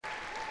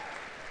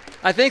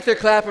I think they're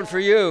clapping for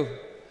you.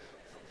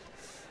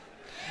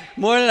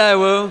 Morning,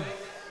 IWU.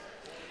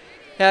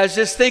 Yeah, I was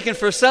just thinking,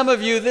 for some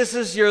of you, this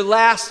is your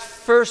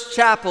first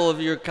chapel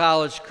of your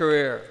college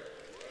career.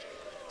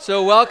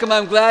 So welcome.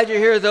 I'm glad you're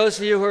here. Those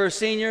of you who are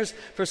seniors,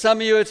 for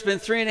some of you, it's been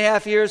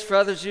 3.5 years. For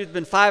others of you, it's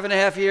been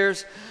 5.5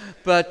 years.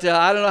 But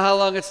I don't know how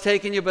long it's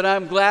taken you, but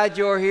I'm glad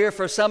you're here.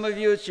 For some of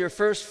you, it's your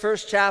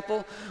first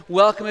chapel.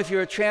 Welcome if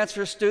you're a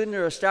transfer student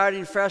or a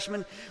starting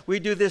freshman. We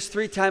do this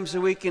 3 times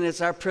a week, and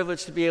it's our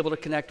privilege to be able to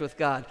connect with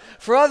God.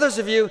 For others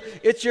of you,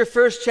 it's your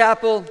first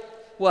chapel,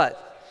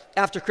 what?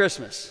 After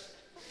Christmas.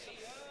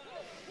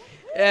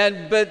 I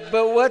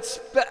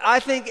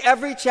think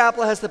every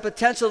chapel has the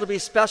potential to be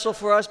special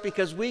for us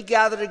because we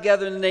gather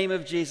together in the name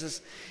of Jesus,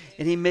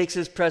 and He makes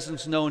His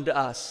presence known to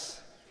us.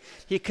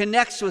 He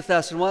connects with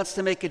us and wants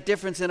to make a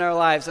difference in our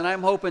lives, and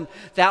I'm hoping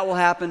that will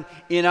happen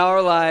in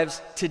our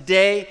lives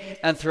today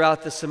and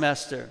throughout the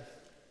semester.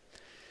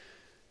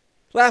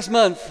 Last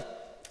month,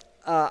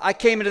 I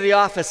came into the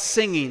office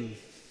singing.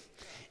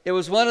 It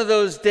was one of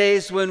those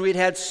days when we'd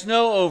had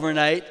snow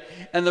overnight,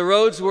 and the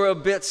roads were a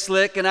bit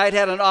slick, and I'd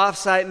had an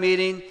off-site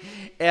meeting,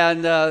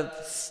 and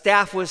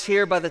staff was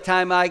here by the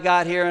time I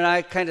got here, and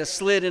I kind of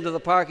slid into the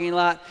parking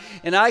lot,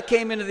 and I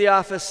came into the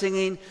office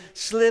singing,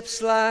 "Slip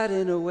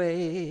sliding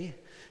away,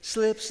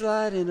 slip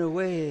sliding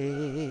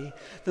away.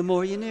 The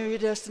more you near your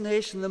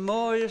destination, the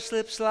more you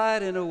slip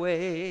sliding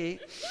away."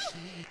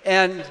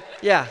 And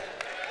yeah.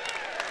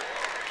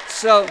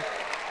 So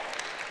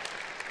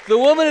the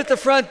woman at the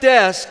front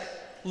desk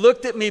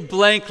looked at me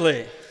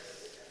blankly.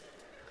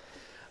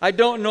 I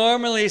don't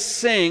normally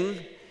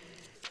sing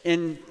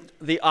in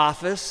the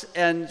office,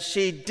 and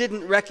she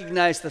didn't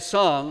recognize the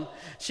song.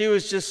 She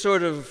was just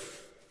sort of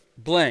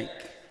blank.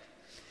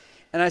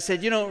 And I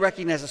said, "You don't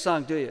recognize the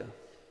song, do you?"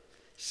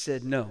 She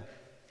said, "No."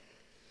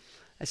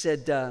 I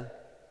said, "It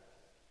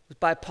was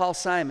by Paul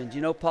Simon. Do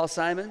you know Paul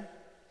Simon?"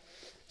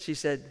 She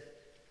said,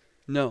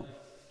 "No."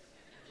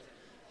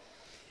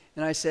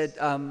 And I said,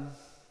 "How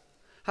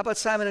about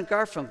Simon and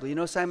Garfunkel? You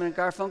know Simon and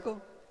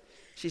Garfunkel?"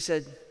 She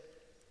said,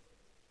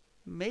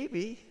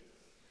 "Maybe."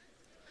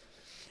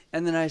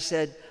 And then I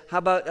said, "How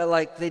about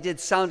like they did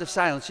Sound of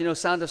Silence? You know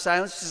Sound of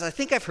Silence?" She says, "I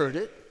think I've heard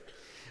it."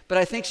 But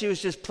I think she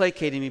was just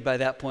placating me by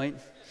that point.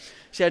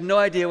 She had no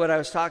idea what I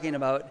was talking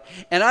about.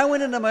 And I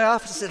went into my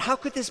office and said, "How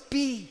could this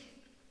be?"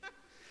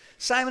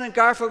 Simon and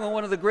Garfunkel were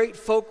one of the great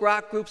folk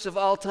rock groups of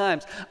all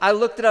times. I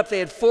looked it up. They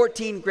had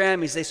 14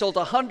 Grammys. They sold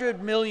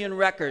 100 million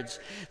records.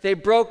 They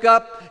broke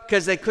up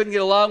because they couldn't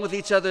get along with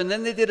each other, and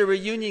then they did a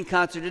reunion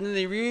concert. And in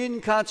the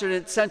reunion concert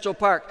at Central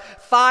Park,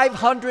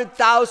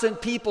 500,000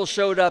 people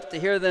showed up to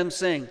hear them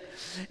sing.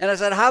 And I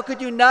said, "How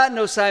could you not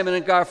know Simon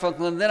and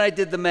Garfunkel?" And then I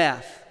did the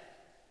math.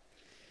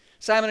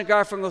 Simon and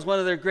Garfunkel was one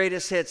of their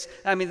greatest hits.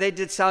 I mean, they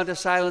did Sound of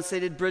Silence,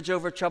 they did Bridge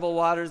Over Troubled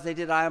Waters, they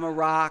did I Am a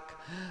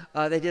Rock,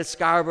 they did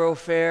Scarborough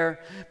Fair,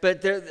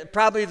 but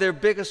probably their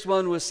biggest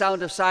one was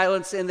Sound of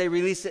Silence, and they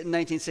released it in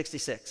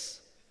 1966,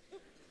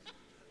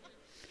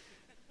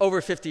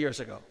 over 50 years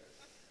ago.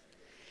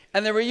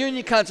 And the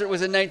reunion concert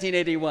was in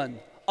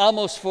 1981,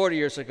 almost 40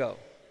 years ago.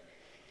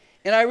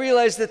 And I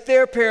realized that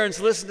their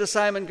parents listened to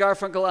Simon and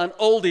Garfunkel on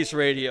oldies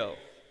radio.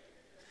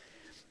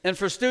 And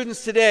for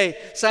students today,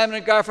 Simon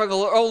and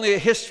Garfunkel are only a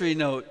history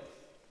note.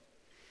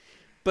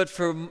 But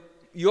for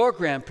your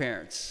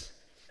grandparents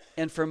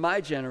and for my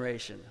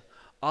generation,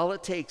 all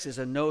it takes is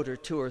a note or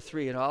 2 or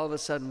 3, and all of a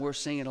sudden we're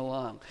singing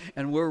along.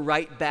 And we're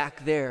right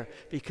back there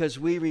because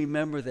we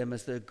remember them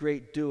as the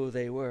great duo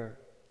they were.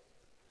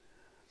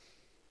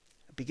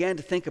 I began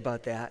to think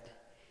about that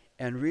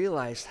and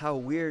realized how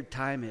weird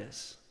time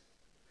is.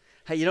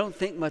 How you don't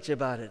think much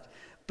about it,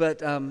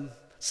 but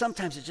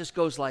sometimes it just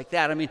goes like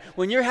that. I mean,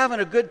 when you're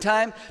having a good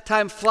time,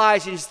 time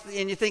flies,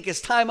 and you think,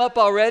 "Is time up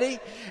already?"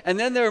 And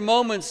then there are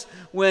moments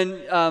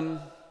when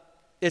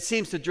it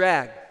seems to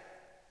drag. I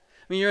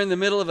mean, you're in the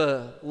middle of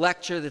a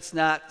lecture that's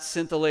not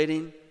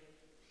scintillating,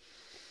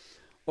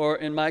 or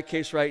in my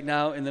case right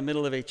now, in the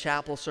middle of a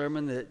chapel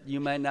sermon that you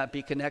might not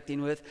be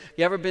connecting with.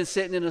 You ever been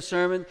sitting in a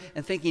sermon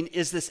and thinking,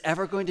 "Is this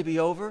ever going to be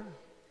over?"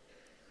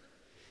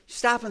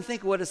 Stop and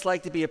think of what it's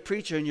like to be a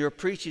preacher, and you're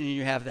preaching and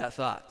you have that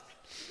thought.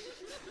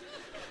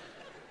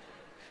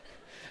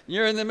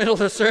 You're in the middle of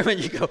the sermon,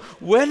 you go,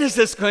 "When is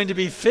this going to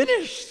be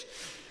finished?"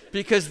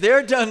 Because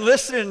they're done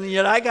listening, and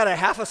yet I got a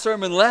half a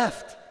sermon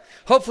left.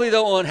 Hopefully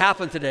that won't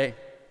happen today.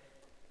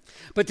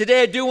 But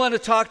today I do want to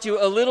talk to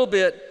you a little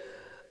bit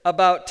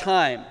about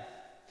time.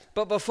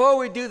 But before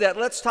we do that,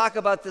 let's talk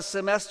about this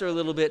semester a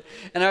little bit.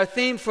 And our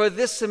theme for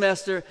this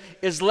semester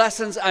is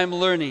lessons I'm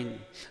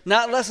learning.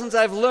 Not lessons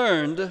I've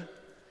learned,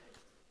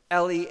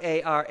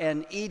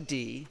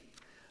 Learned,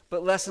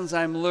 but lessons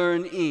I'm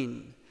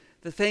learning.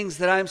 The things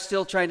that I'm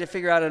still trying to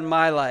figure out in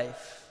my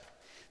life,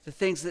 the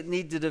things that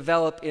need to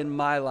develop in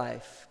my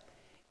life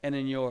and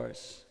in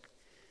yours.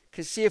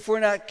 Because see, if we're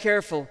not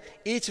careful,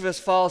 each of us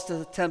falls to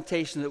the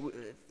temptation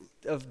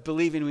of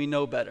believing we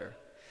know better,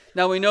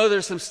 Now, we know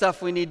there's some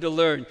stuff we need to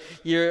learn.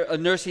 You're a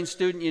nursing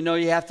student, you know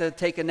you have to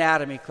take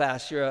anatomy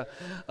class. You're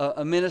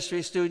a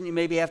ministry student, you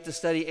maybe have to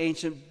study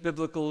ancient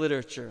biblical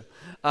literature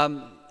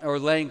or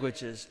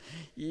languages.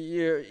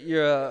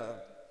 You're a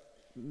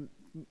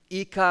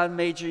econ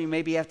major, you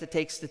maybe have to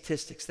take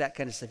statistics, that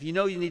kind of stuff. You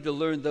know you need to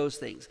learn those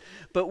things.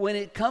 But when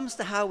it comes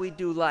to how we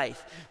do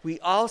life, we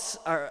all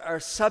are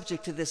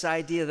subject to this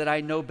idea that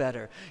I know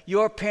better.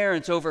 Your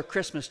parents over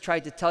Christmas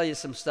tried to tell you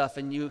some stuff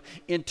and you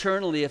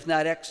internally, if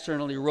not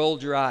externally,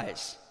 rolled your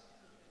eyes.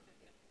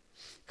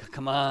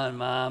 Come on,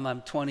 Mom,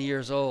 I'm 20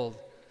 years old.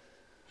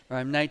 Or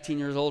I'm 19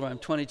 years old, or I'm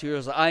 22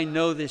 years old. I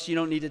know this, you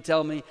don't need to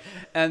tell me.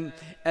 And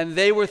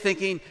they were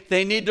thinking,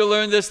 they need to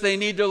learn this,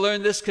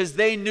 because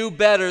they knew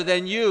better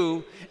than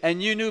you,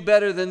 and you knew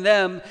better than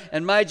them,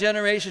 and my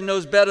generation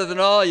knows better than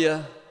all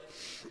you.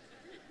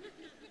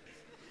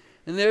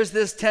 And there's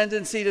this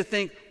tendency to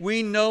think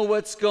we know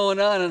what's going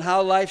on and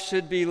how life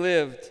should be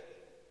lived.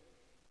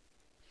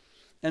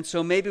 And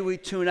so maybe we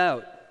tune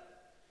out.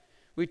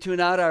 We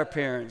tune out our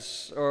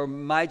parents, or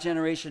my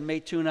generation may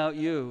tune out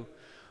you.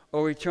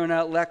 Or we tune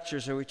out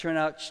lectures, or we tune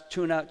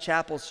out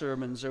chapel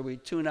sermons, or we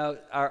tune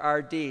out our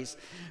RDs,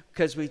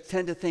 because we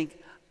tend to think,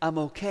 I'm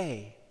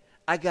okay.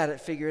 I got it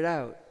figured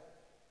out.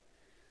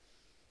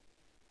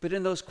 But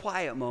in those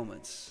quiet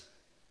moments,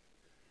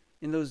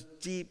 in those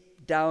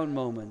deep down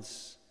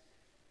moments,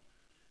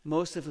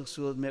 most of us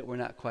will admit we're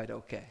not quite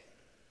okay.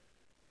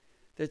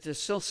 That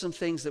there's still some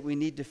things that we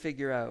need to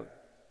figure out.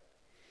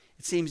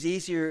 It seems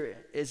easier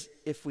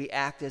if we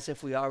act as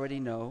if we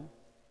already know.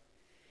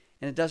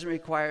 And it doesn't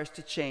require us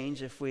to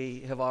change if we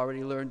have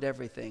already learned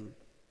everything.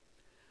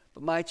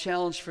 But my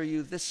challenge for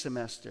you this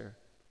semester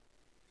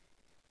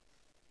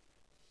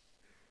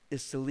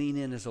is to lean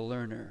in as a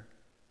learner.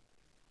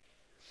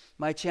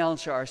 My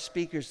challenge to our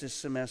speakers this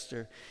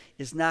semester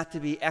is not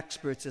to be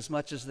experts as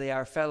much as they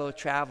are fellow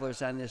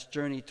travelers on this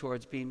journey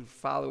towards being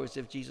followers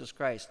of Jesus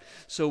Christ.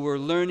 So we're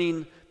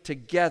learning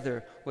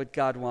together what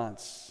God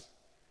wants.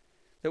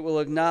 That we'll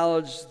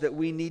acknowledge that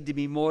we need to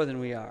be more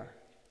than we are.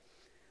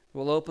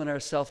 We'll open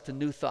ourselves to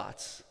new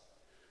thoughts,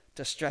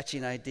 to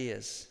stretching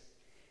ideas,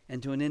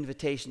 and to an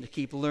invitation to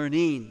keep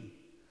learning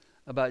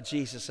about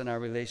Jesus and our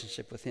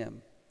relationship with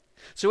Him.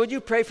 So would you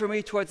pray for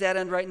me towards that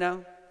end right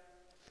now?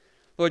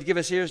 Lord, give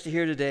us ears to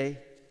hear today.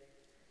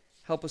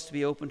 Help us to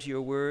be open to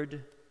your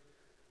word,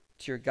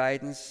 to your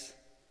guidance,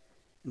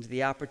 and to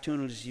the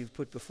opportunities you've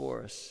put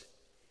before us.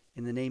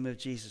 In the name of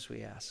Jesus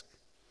we ask.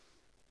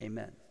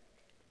 Amen.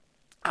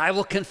 I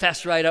will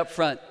confess right up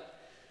front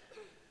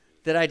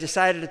that I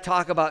decided to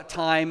talk about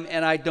time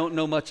and I don't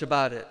know much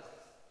about it.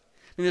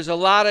 I mean, there's a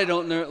lot I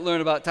don't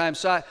learn about time.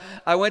 So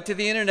I went to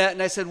the internet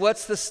and I said,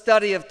 what's the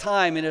study of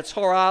time? And it's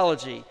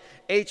horology.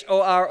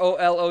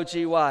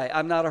 Horology.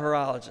 I'm not a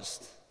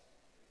horologist.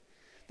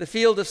 The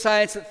field of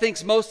science that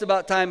thinks most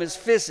about time is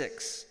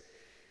physics.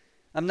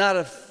 I'm not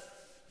a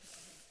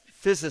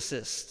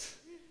physicist.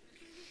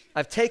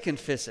 I've taken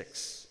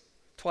physics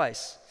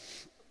twice.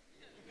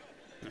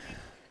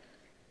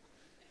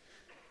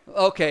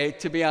 Okay,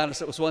 to be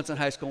honest, it was once in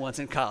high school, once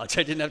in college.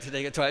 I didn't have to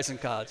take it twice in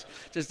college.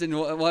 Just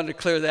wanted to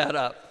clear that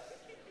up.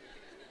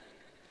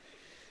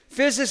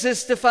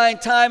 Physicists define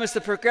time as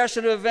the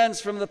progression of events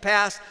from the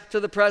past to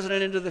the present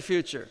and into the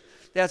future.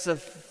 That's a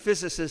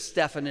physicist's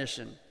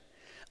definition.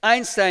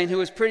 Einstein, who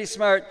was pretty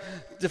smart,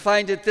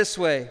 defined it this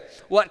way: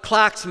 what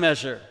clocks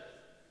measure.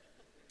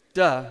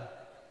 Duh.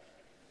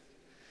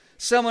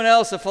 Someone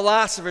else, a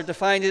philosopher,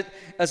 defined it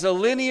as a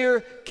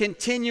linear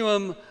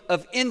continuum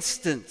of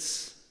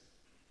instants.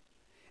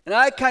 And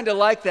I kind of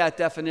like that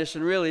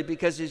definition, really,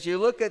 because as you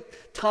look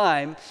at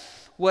time,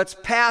 what's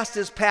past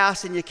is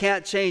past and you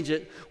can't change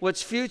it.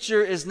 What's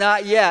future is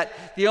not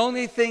yet. The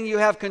only thing you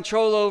have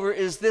control over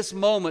is this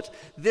moment,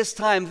 this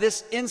time,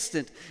 this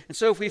instant. And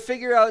so if we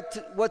figure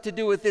out what to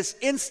do with this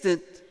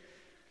instant,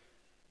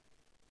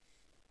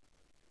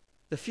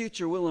 the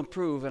future will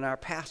improve and our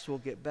past will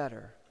get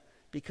better,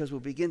 because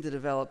we'll begin to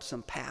develop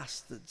some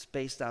past that's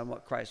based on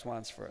what Christ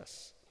wants for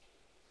us.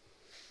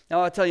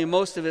 Now, I'll tell you,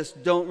 most of us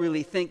don't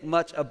really think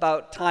much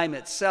about time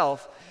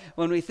itself.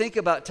 When we think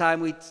about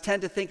time, we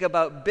tend to think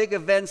about big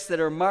events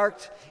that are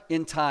marked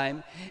in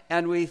time,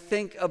 and we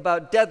think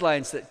about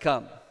deadlines that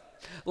come.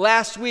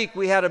 Last week,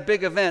 we had a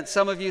big event.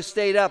 Some of you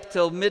stayed up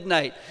till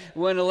midnight.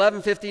 When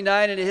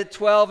 11:59 and it hit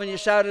 12, and you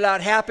shouted out,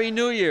 Happy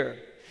New Year.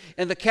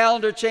 And the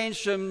calendar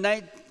changed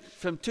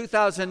from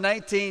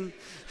 2019,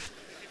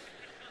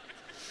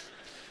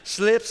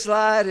 slip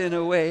sliding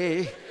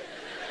away.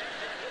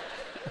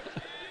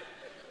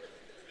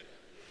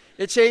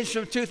 It changed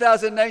from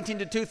 2019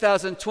 to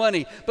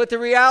 2020. But the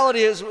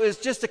reality is, it was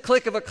just a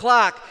click of a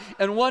clock.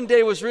 And one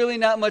day was really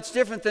not much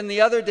different than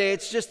the other day.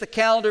 It's just the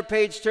calendar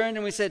page turned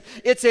and we said,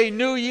 it's a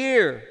new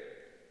year.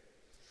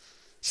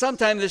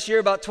 Sometime this year,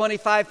 about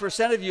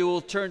 25% of you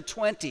will turn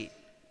 20.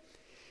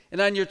 And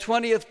on your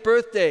 20th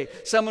birthday,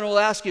 someone will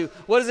ask you,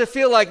 what does it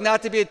feel like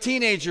not to be a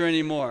teenager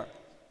anymore?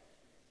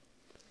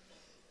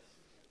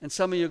 And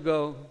some of you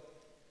go,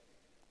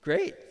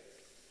 great.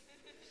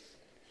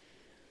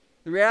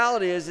 The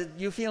reality is that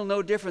you feel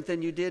no different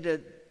than you did at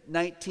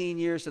 19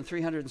 years and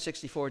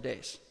 364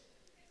 days.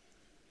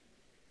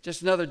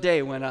 Just another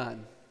day went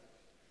on.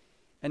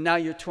 And now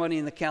you're 20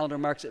 and the calendar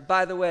marks it.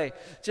 By the way,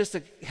 just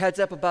a heads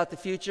up about the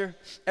future.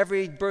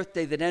 Every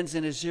birthday that ends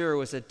in a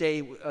 0 is a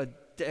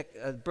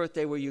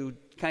birthday where you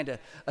kind of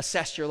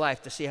assess your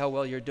life to see how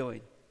well you're doing.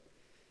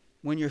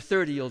 When you're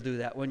 30, you'll do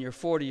that. When you're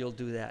 40, you'll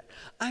do that.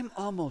 I'm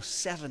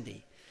almost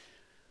 70.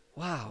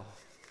 Wow.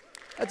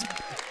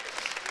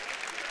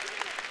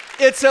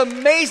 It's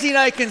amazing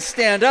I can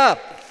stand up.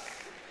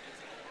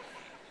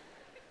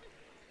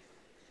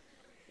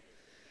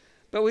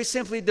 But we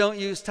simply don't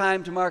use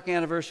time to mark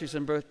anniversaries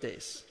and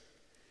birthdays.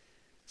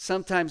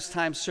 Sometimes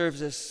time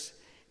serves us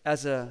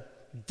as a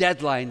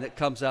deadline that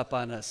comes up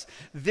on us.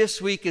 This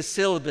week is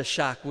syllabus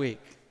shock week.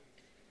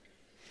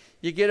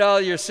 You get all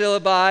your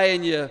syllabi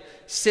and you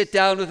sit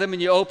down with them and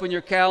you open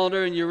your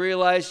calendar and you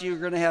realize you're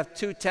going to have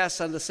 2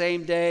 tests on the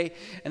same day,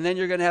 and then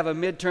you're going to have a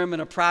midterm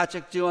and a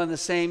project due on the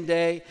same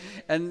day,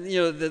 and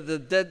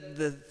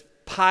the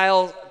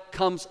pile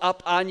comes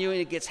up on you and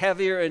it gets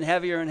heavier and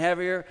heavier and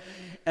heavier.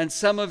 And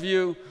some of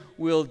you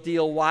will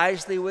deal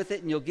wisely with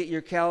it, and you'll get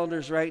your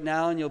calendars right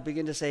now, and you'll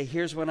begin to say,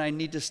 here's when I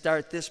need to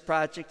start this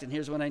project, and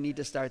here's when I need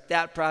to start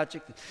that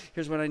project, and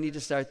here's when I need to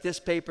start this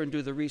paper and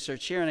do the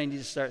research here, and I need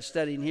to start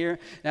studying here.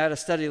 And I have to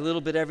study a little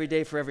bit every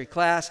day for every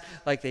class,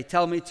 like they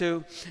tell me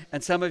to.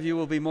 And some of you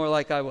will be more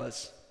like I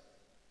was,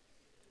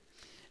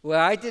 where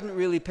I didn't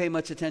really pay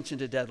much attention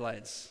to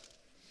deadlines.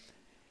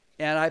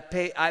 And I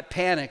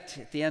panicked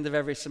at the end of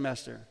every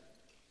semester.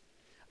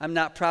 I'm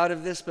not proud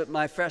of this, but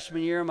my first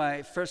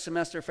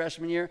semester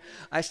freshman year,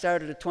 I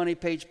started a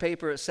 20-page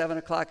paper at 7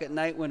 o'clock at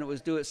night when it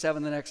was due at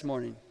 7 the next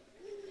morning.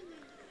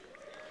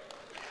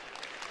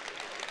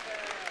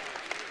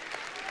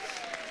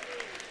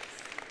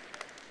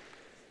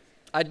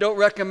 I don't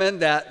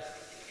recommend that.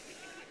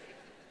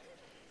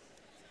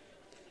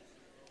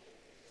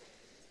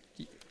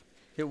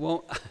 It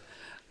won't.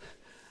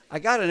 I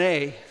got an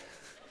A.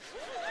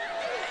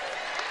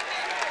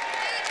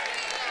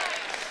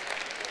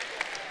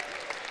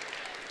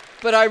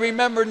 But I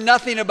remember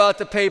nothing about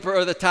the paper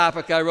or the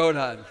topic I wrote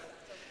on.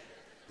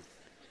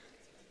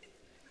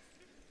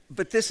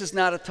 But this is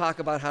not a talk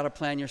about how to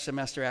plan your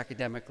semester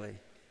academically.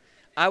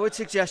 I would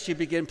suggest you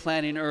begin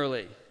planning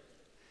early,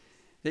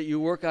 that you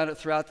work on it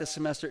throughout the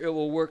semester. It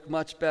will work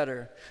much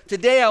better.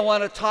 Today I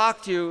want to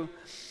talk to you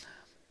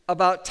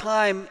about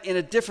time in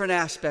a different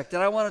aspect,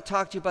 and I want to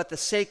talk to you about the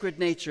sacred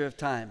nature of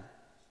time,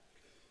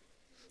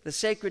 the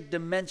sacred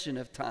dimension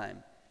of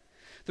time.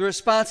 The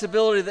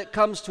responsibility that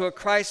comes to a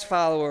Christ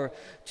follower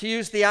to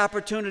use the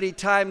opportunity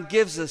time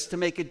gives us to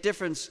make a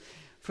difference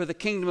for the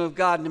kingdom of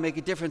God and to make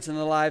a difference in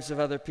the lives of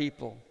other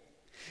people.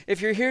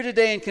 If you're here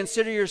today and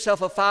consider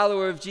yourself a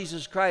follower of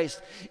Jesus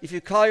Christ, if you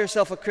call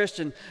yourself a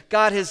Christian,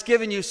 God has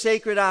given you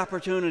sacred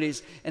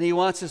opportunities and He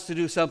wants us to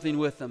do something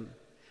with them.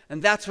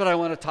 And that's what I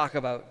want to talk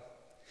about.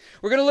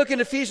 We're going to look in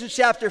Ephesians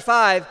chapter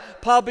 5.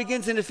 Paul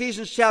begins in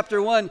Ephesians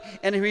chapter 1,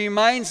 and he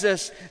reminds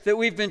us that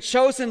we've been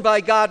chosen by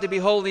God to be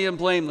holy and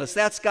blameless.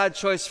 That's God's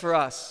choice for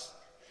us.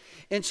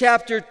 In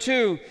chapter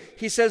 2,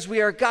 he says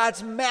we are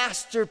God's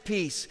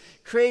masterpiece,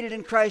 created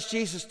in Christ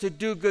Jesus to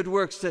do good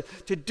works,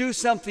 to do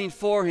something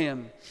for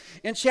Him.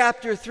 In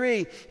chapter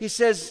 3, he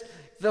says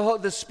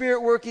the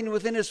Spirit working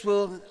within us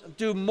will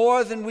do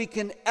more than we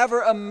can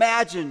ever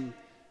imagine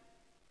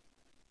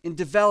in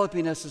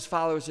developing us as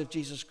followers of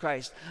Jesus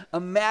Christ.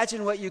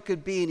 Imagine what you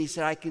could be, and he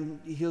said,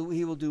 He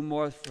will do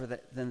more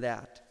than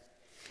that.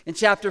 In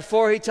chapter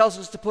 4, he tells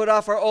us to put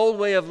off our old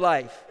way of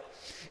life.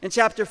 In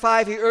chapter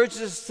 5, he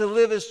urges us to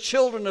live as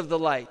children of the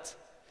light,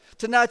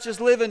 to not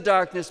just live in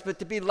darkness, but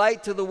to be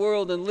light to the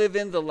world and live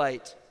in the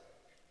light.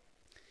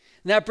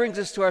 And that brings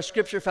us to our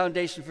scripture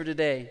foundation for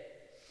today.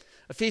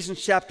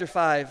 Ephesians chapter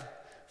 5,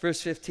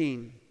 verse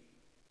 15.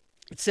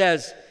 It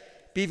says,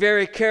 "Be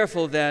very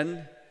careful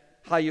then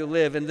how you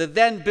live." And the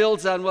then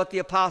builds on what the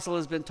apostle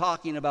has been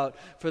talking about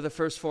for the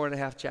first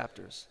 4.5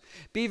 chapters.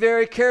 "Be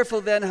very careful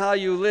then how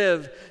you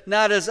live,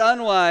 not as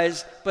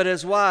unwise, but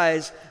as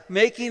wise,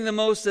 making the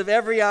most of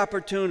every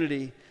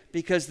opportunity,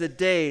 because the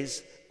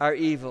days are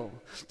evil."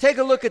 Take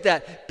a look at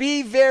that.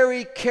 Be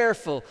very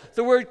careful.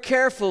 The word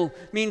careful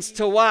means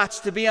to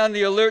watch, to be on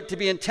the alert, to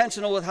be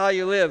intentional with how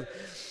you live,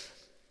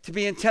 to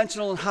be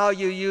intentional in how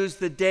you use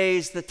the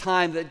days, the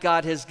time that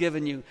God has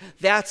given you.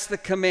 That's the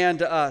command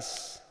to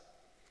us.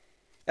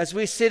 As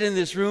we sit in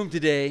this room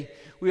today,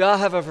 we all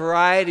have a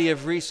variety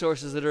of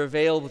resources that are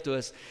available to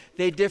us.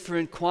 They differ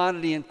in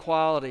quantity and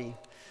quality.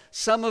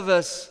 Some of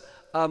us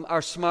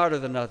are smarter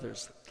than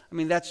others. I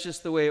mean, that's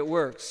just the way it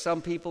works.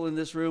 Some people in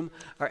this room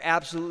are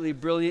absolutely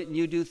brilliant, and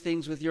you do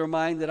things with your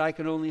mind that I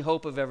can only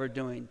hope of ever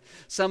doing.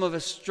 Some of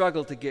us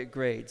struggle to get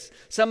grades.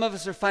 Some of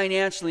us are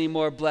financially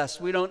more blessed.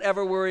 We don't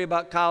ever worry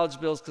about college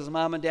bills because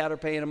mom and dad are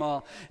paying them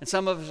all. And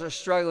some of us are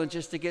struggling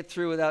just to get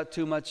through without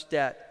too much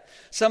debt.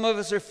 Some of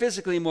us are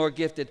physically more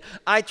gifted.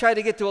 I try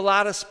to get to a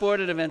lot of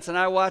sporting events, and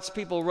I watch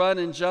people run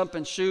and jump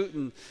and shoot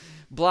and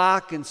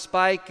block and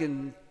spike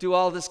and do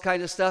all this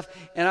kind of stuff,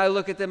 and I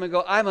look at them and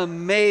go, I'm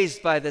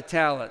amazed by the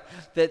talent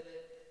that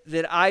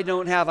that I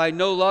don't have, I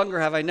no longer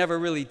have, I never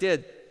really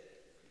did.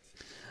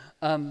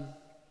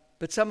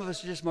 But some of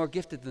us are just more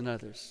gifted than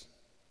others.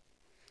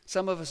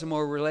 Some of us are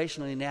more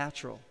relationally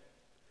natural.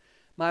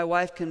 My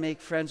wife can make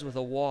friends with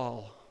a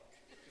wall.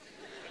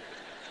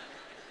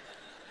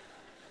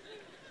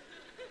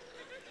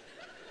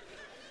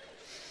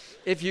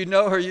 If you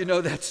know her, you know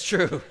that's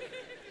true.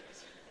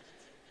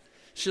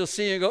 She'll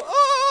see you and go,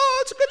 "Oh,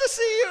 it's good to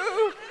see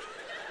you."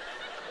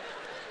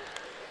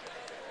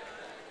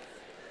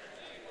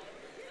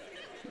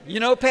 You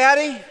know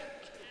Patty?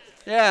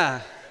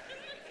 Yeah.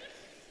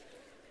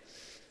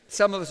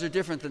 Some of us are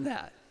different than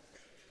that.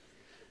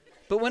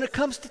 But when it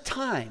comes to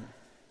time,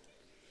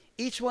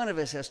 each one of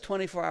us has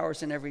 24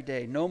 hours in every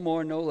day, no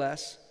more, no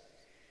less.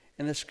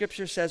 And the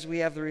scripture says we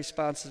have the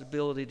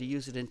responsibility to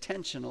use it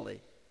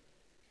intentionally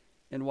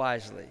and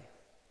wisely.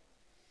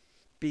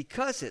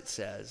 Because it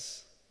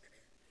says,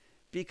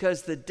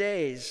 because the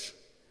days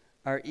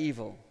are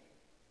evil.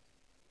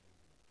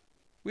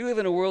 We live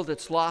in a world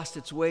that's lost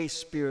its way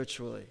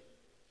spiritually.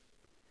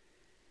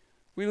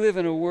 We live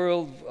in a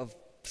world of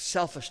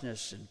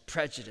selfishness and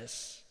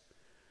prejudice,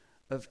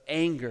 of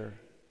anger,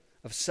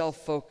 of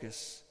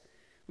self-focus.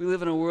 We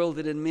live in a world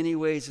that in many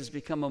ways has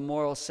become a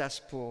moral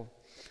cesspool.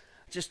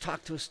 I just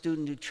talked to a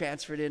student who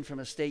transferred in from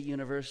a state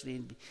university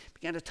and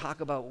began to talk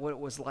about what it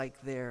was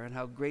like there and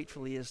how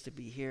grateful he is to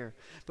be here.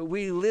 But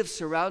we live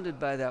surrounded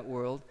by that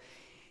world,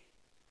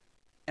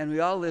 and we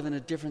all live in a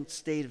different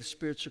state of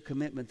spiritual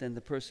commitment than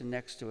the person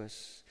next to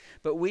us.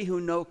 But we who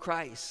know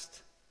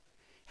Christ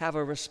have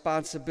a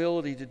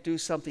responsibility to do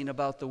something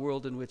about the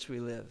world in which we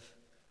live.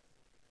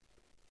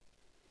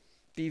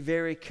 Be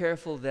very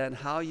careful then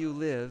how you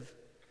live,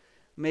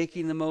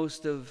 making the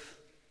most of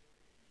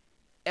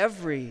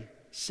every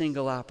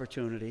single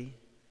opportunity,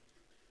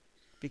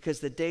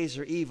 because the days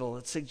are evil.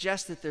 It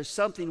suggests that there's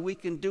something we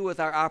can do with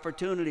our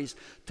opportunities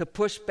to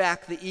push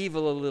back the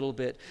evil a little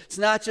bit. It's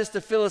not just a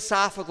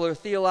philosophical or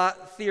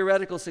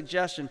theoretical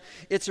suggestion.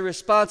 It's a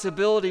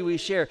responsibility we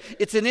share.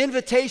 It's an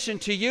invitation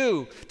to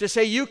you to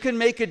say you can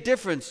make a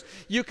difference.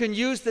 You can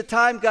use the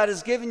time God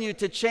has given you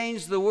to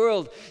change the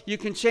world. You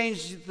can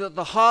change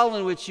the hall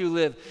in which you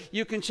live.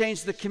 You can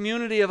change the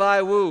community of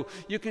Iwu.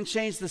 You can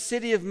change the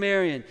city of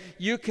Marion.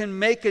 You can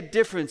make a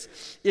difference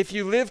if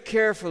you live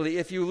carefully,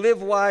 if you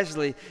live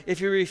wisely,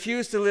 if you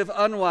refuse to live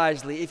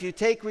unwisely, if you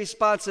take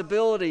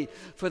responsibility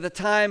for the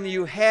time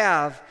you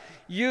have,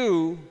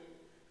 you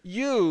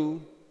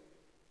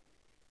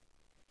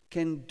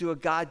can do a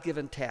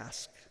God-given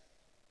task.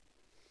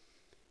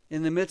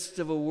 In the midst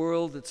of a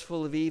world that's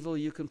full of evil,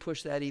 you can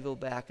push that evil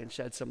back and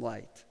shed some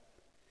light.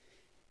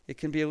 It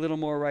can be a little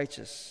more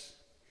righteous.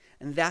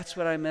 And that's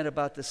what I meant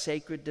about the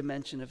sacred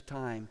dimension of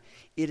time.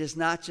 It is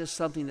not just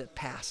something that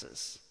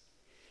passes.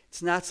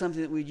 It's not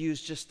something that we'd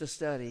use just to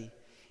study.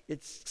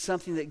 It's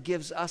something that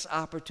gives us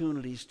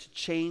opportunities to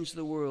change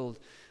the world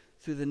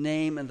through the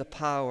name and the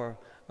power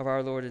of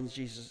our Lord and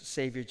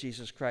Savior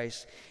Jesus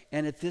Christ.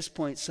 And at this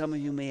point, some of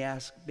you may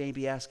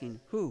be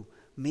asking, who?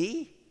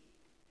 Me?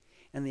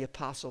 And the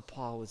Apostle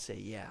Paul would say,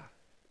 yeah,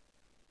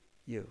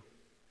 you.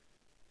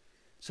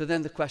 So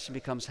then the question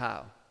becomes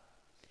how?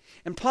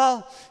 And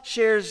Paul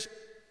shares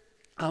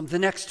the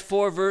next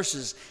 4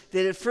 verses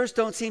that at first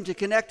don't seem to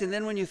connect, and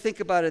then when you think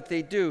about it,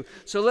 they do.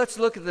 So let's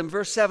look at them.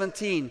 Verse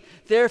 17,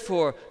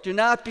 therefore, do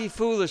not be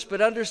foolish,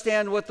 but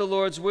understand what the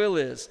Lord's will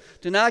is.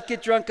 Do not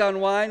get drunk on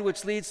wine,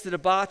 which leads to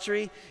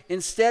debauchery.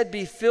 Instead,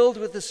 be filled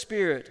with the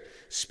Spirit,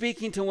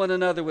 speaking to one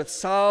another with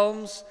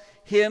psalms,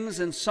 hymns,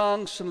 and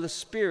songs from the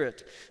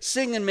Spirit.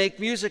 Sing and make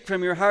music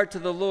from your heart to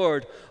the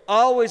Lord,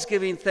 always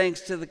giving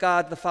thanks to the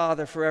God the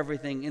Father for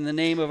everything, in the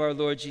name of our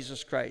Lord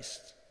Jesus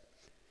Christ.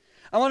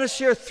 I want to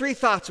share 3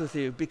 thoughts with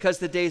you because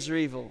the days are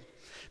evil.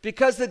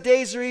 Because the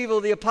days are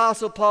evil, the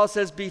Apostle Paul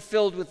says, be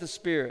filled with the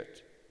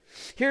Spirit.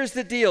 Here's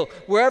the deal.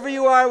 Wherever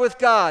you are with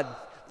God,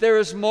 there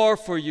is more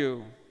for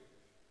you.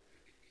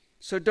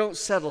 So don't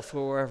settle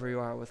for wherever you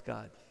are with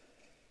God.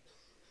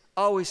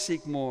 Always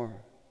seek more.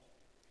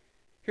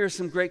 Here are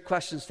some great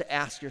questions to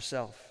ask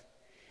yourself.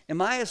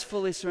 Am I as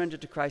fully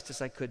surrendered to Christ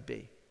as I could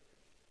be?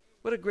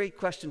 What a great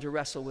question to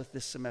wrestle with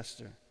this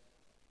semester.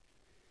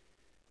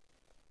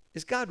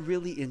 Is God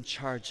really in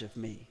charge of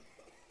me?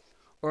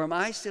 Or am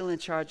I still in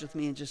charge of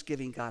me and just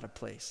giving God a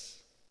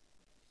place?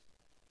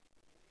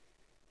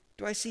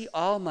 Do I see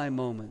all my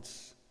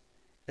moments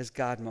as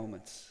God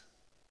moments?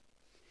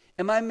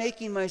 Am I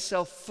making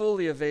myself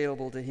fully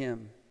available to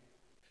Him?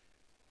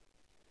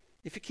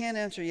 If you can't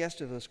answer yes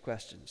to those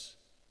questions,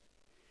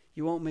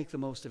 you won't make the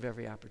most of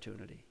every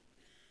opportunity.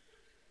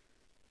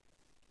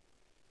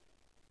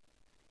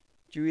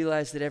 Do you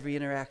realize that every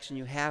interaction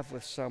you have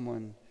with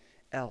someone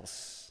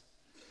else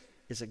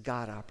is a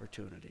God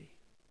opportunity?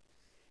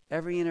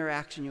 Every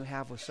interaction you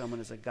have with someone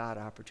is a God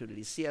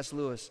opportunity. C.S.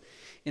 Lewis,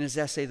 in his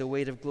essay, The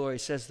Weight of Glory,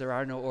 says there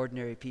are no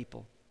ordinary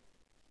people.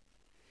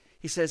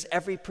 He says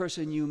every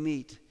person you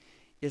meet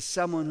is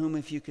someone whom,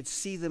 if you could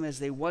see them as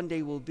they one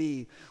day will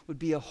be, would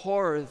be a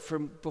horror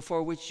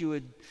before which you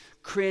would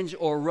cringe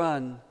or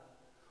run,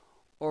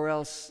 or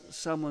else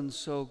someone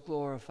so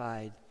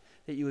glorified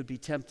that you would be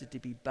tempted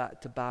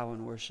to bow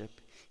and worship.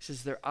 He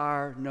says there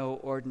are no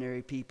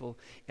ordinary people,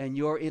 and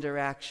your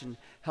interaction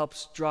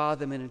helps draw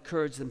them and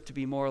encourage them to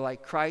be more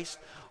like Christ,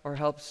 or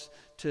helps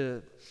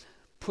to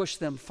push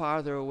them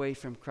farther away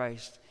from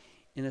Christ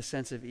in a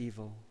sense of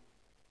evil.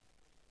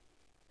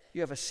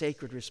 You have a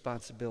sacred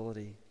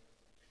responsibility.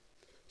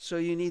 So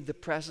you need the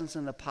presence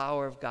and the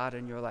power of God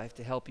in your life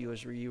to help you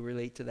as you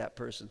relate to that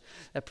person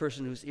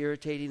who's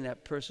irritating,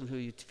 that person who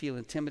you feel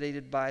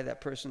intimidated by, that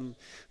person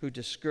who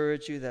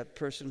discourages you, that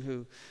person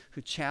who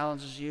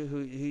challenges you,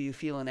 who you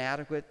feel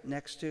inadequate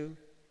next to.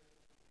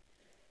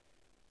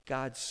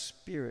 God's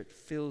Spirit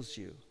fills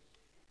you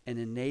and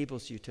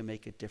enables you to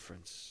make a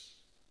difference.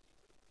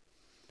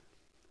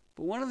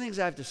 But one of the things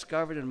I've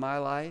discovered in my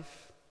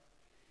life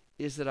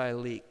is that I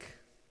leak.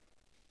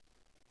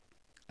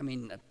 I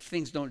mean,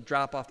 things don't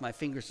drop off my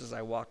fingers as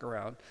I walk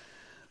around.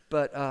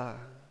 But I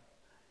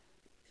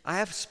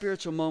have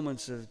spiritual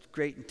moments of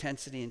great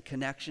intensity and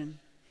connection.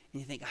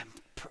 And you think,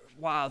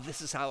 wow,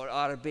 this is how it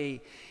ought to be.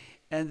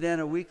 And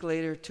then a week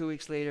later, 2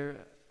 weeks later,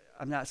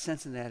 I'm not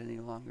sensing that any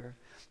longer.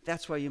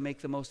 That's why you make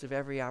the most of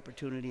every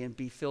opportunity and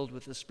be filled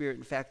with the Spirit.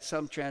 In fact,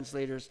 some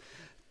translators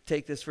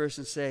take this verse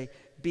and say,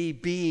 be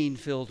being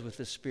filled with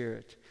the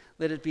Spirit.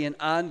 Let it be an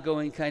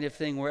ongoing kind of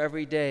thing where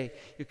every day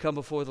you come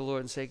before the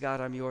Lord and say,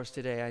 God, I'm yours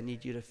today. I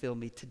need you to fill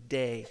me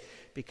today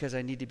because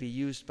I need to be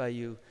used by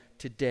you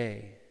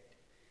today.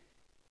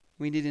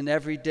 We need an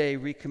everyday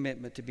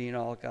recommitment to being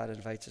all God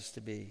invites us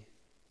to be.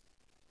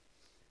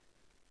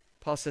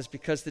 Paul says,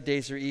 because the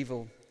days are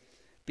evil,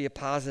 be a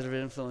positive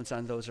influence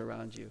on those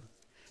around you.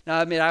 Now,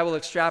 I mean, I'm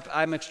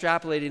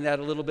extrapolating that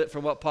a little bit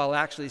from what Paul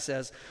actually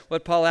says.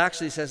 What Paul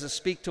actually says is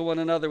speak to one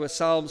another with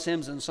psalms,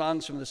 hymns, and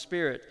songs from the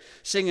Spirit.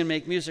 Sing and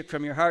make music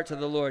from your heart to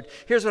the Lord.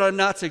 Here's what I'm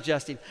not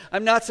suggesting.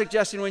 I'm not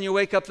suggesting when you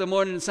wake up in the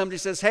morning and somebody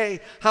says,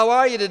 hey, how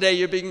are you today?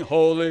 You're being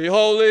holy,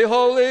 holy,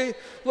 holy,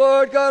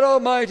 Lord God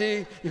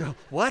Almighty. You go,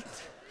 what?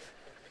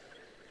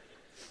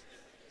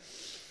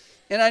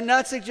 And I'm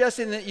not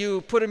suggesting that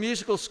you put a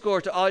musical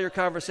score to all your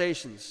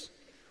conversations.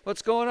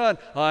 What's going on?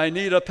 I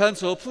need a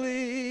pencil,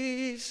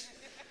 please.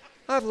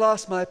 I've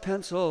lost my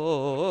pencil.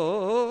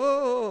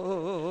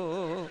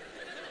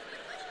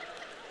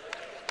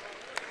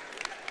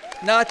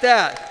 Not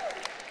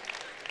that.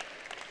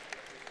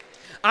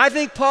 I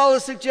think Paul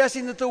is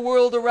suggesting that the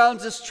world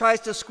around us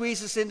tries to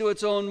squeeze us into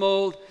its own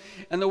mold,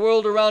 and the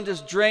world around us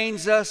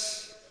drains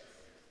us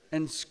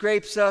and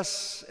scrapes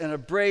us and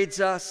abrades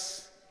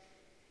us,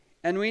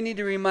 and we need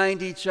to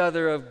remind each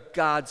other of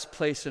God's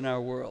place in our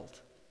world.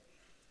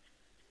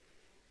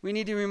 We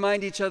need to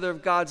remind each other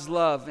of God's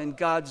love and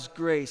God's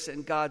grace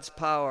and God's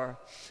power.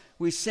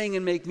 We sing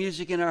and make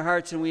music in our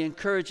hearts, and we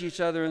encourage each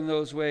other in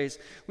those ways.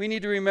 We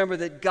need to remember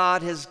that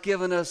God has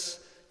given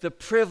us the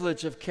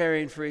privilege of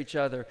caring for each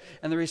other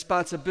and the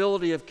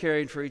responsibility of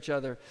caring for each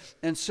other.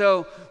 And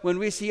so when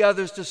we see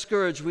others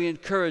discouraged, we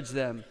encourage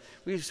them.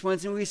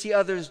 When we see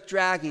others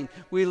dragging,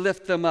 we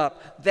lift them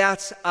up.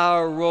 That's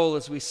our role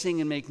as we sing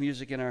and make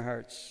music in our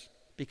hearts,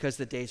 because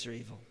the days are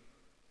evil.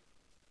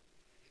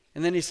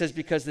 And then he says,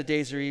 because the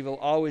days are evil,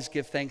 always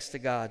give thanks to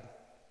God.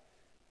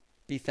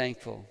 Be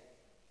thankful.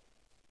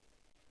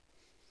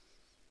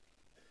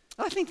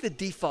 I think the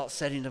default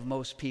setting of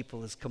most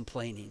people is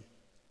complaining.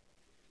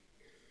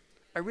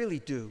 I really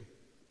do.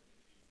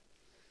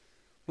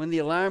 When the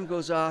alarm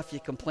goes off, you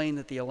complain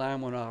that the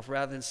alarm went off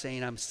rather than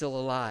saying, I'm still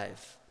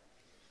alive.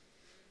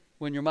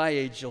 When you're my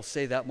age, you'll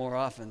say that more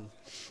often.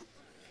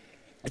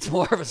 It's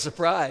more of a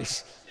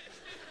surprise.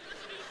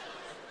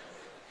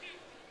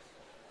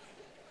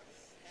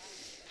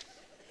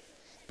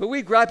 But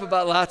we gripe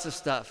about lots of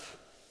stuff.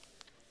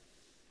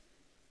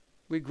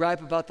 We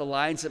gripe about the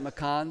lines at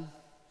Macon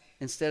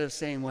instead of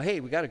saying, well, hey,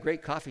 we got a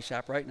great coffee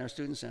shop right in our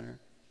student center.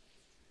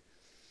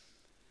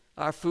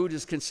 Our food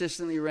is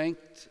consistently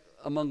ranked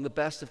among the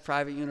best of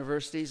private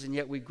universities, and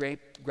yet we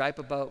gripe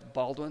about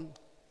Baldwin.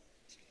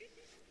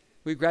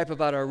 We gripe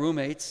about our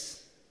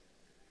roommates.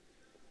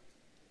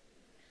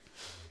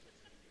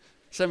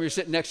 Some of you are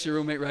sitting next to your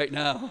roommate right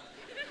now.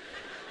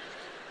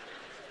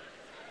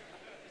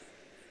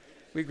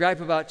 We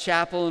gripe about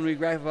chapel, and we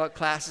gripe about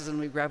classes, and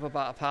we gripe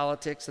about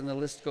politics, and the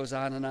list goes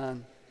on and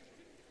on.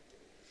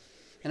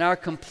 And our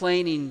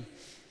complaining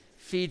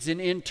feeds an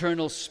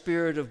internal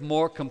spirit of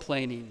more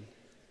complaining.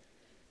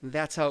 And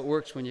that's how it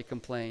works when you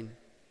complain.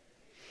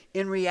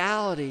 In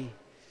reality,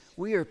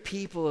 we are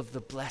people of the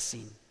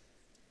blessing.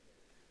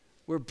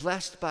 We're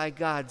blessed by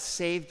God,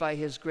 saved by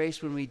His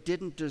grace when we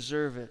didn't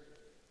deserve it.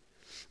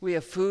 We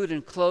have food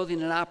and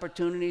clothing and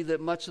opportunity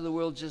that much of the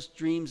world just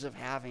dreams of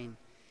having,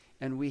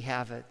 and we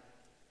have it.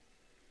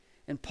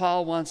 And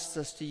Paul wants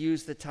us to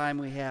use the time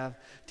we have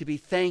to be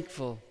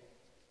thankful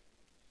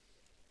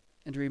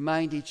and to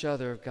remind each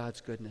other of God's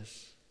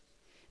goodness.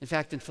 In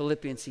fact, in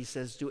Philippians, he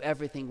says, do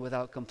everything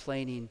without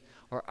complaining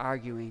or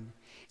arguing,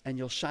 and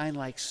you'll shine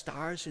like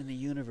stars in the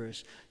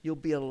universe. You'll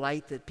be a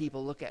light that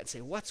people look at and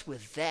say, what's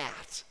with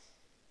that?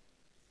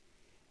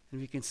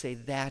 And we can say,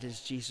 that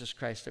is Jesus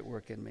Christ at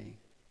work in me.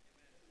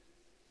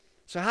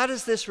 So how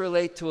does this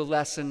relate to a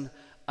lesson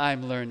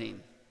I'm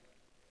learning?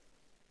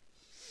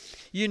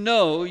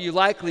 You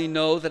likely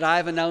know that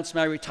I've announced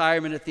my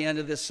retirement at the end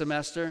of this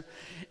semester.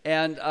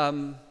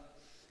 And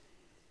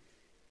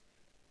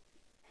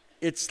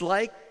it's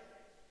like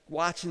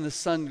watching the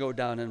sun go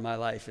down in my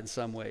life in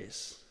some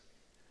ways.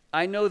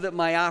 I know that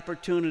my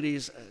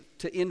opportunities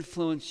to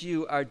influence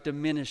you are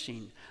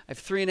diminishing. I have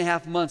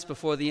 3.5 months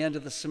before the end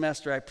of the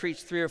semester. I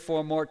preach 3 or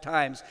 4 more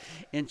times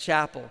in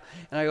chapel.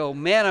 And I go,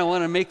 man, I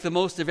want to make the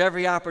most of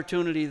every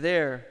opportunity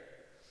there.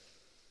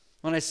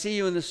 When I see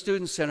you in the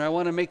Student Center, I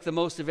want to make the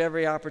most of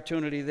every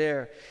opportunity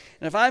there.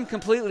 And if I'm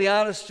completely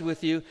honest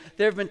with you,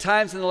 there have been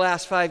times in the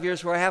last 5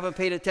 years where I haven't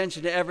paid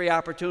attention to every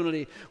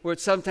opportunity, where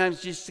it's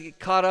sometimes just to get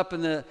caught up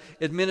in the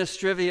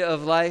administrivia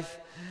of life,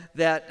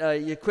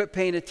 that you quit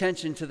paying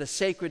attention to the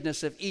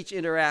sacredness of each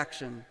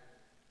interaction.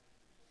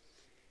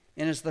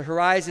 And as the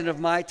horizon of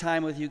my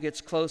time with you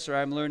gets closer,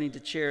 I'm learning to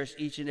cherish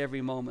each and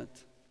every moment.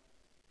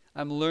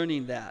 I'm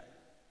learning that.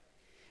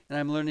 And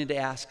I'm learning to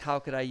ask, how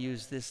could I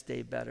use this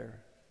day better?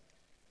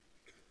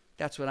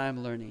 That's what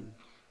I'm learning.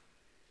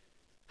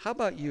 How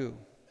about you?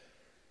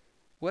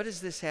 What does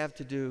this have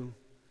to do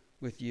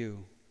with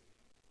you?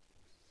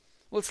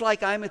 Well, it's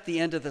like I'm at the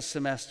end of the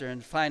semester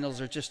and finals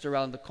are just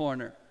around the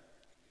corner.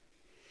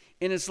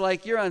 And it's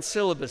like you're on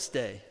syllabus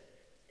day,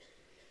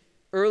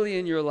 early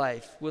in your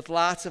life, with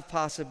lots of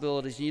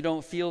possibilities, and you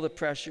don't feel the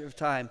pressure of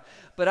time.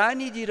 But I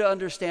need you to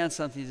understand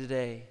something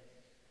today.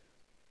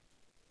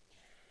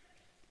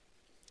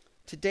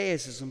 Today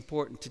is as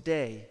important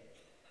today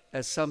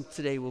as some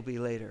today will be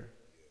later.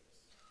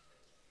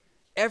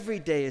 Every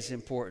day is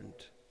important.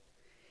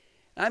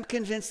 I'm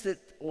convinced that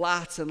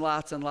lots and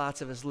lots and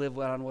lots of us live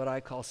on what I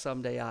call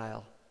someday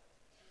I'll.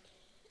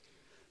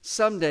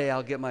 Someday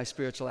I'll get my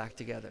spiritual act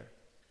together.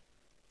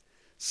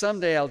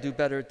 Someday I'll do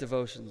better at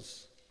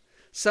devotions.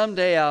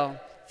 Someday I'll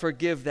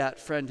forgive that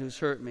friend who's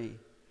hurt me.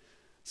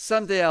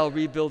 Someday I'll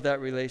rebuild that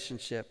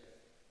relationship.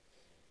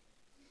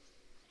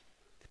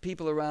 The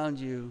people around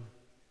you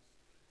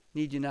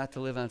need you not to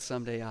live on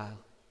someday I'll,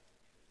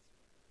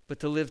 but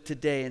to live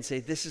today and say,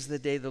 this is the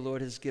day the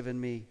Lord has given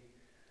me.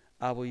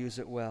 I will use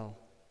it well.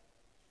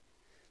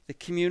 The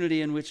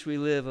community in which we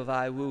live of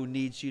IWU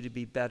needs you to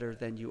be better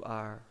than you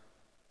are.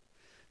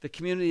 The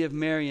community of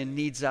Marion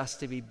needs us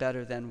to be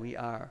better than we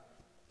are.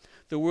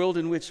 The world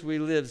in which we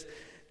live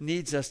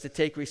needs us to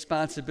take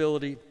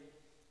responsibility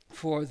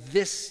for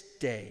this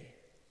day.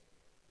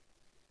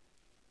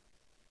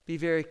 Be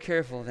very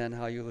careful then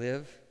how you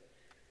live,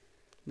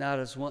 not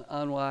as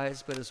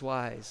unwise but as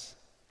wise,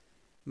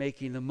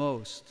 making the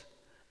most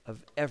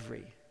of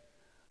every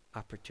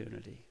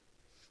opportunity.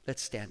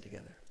 Let's stand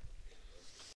together.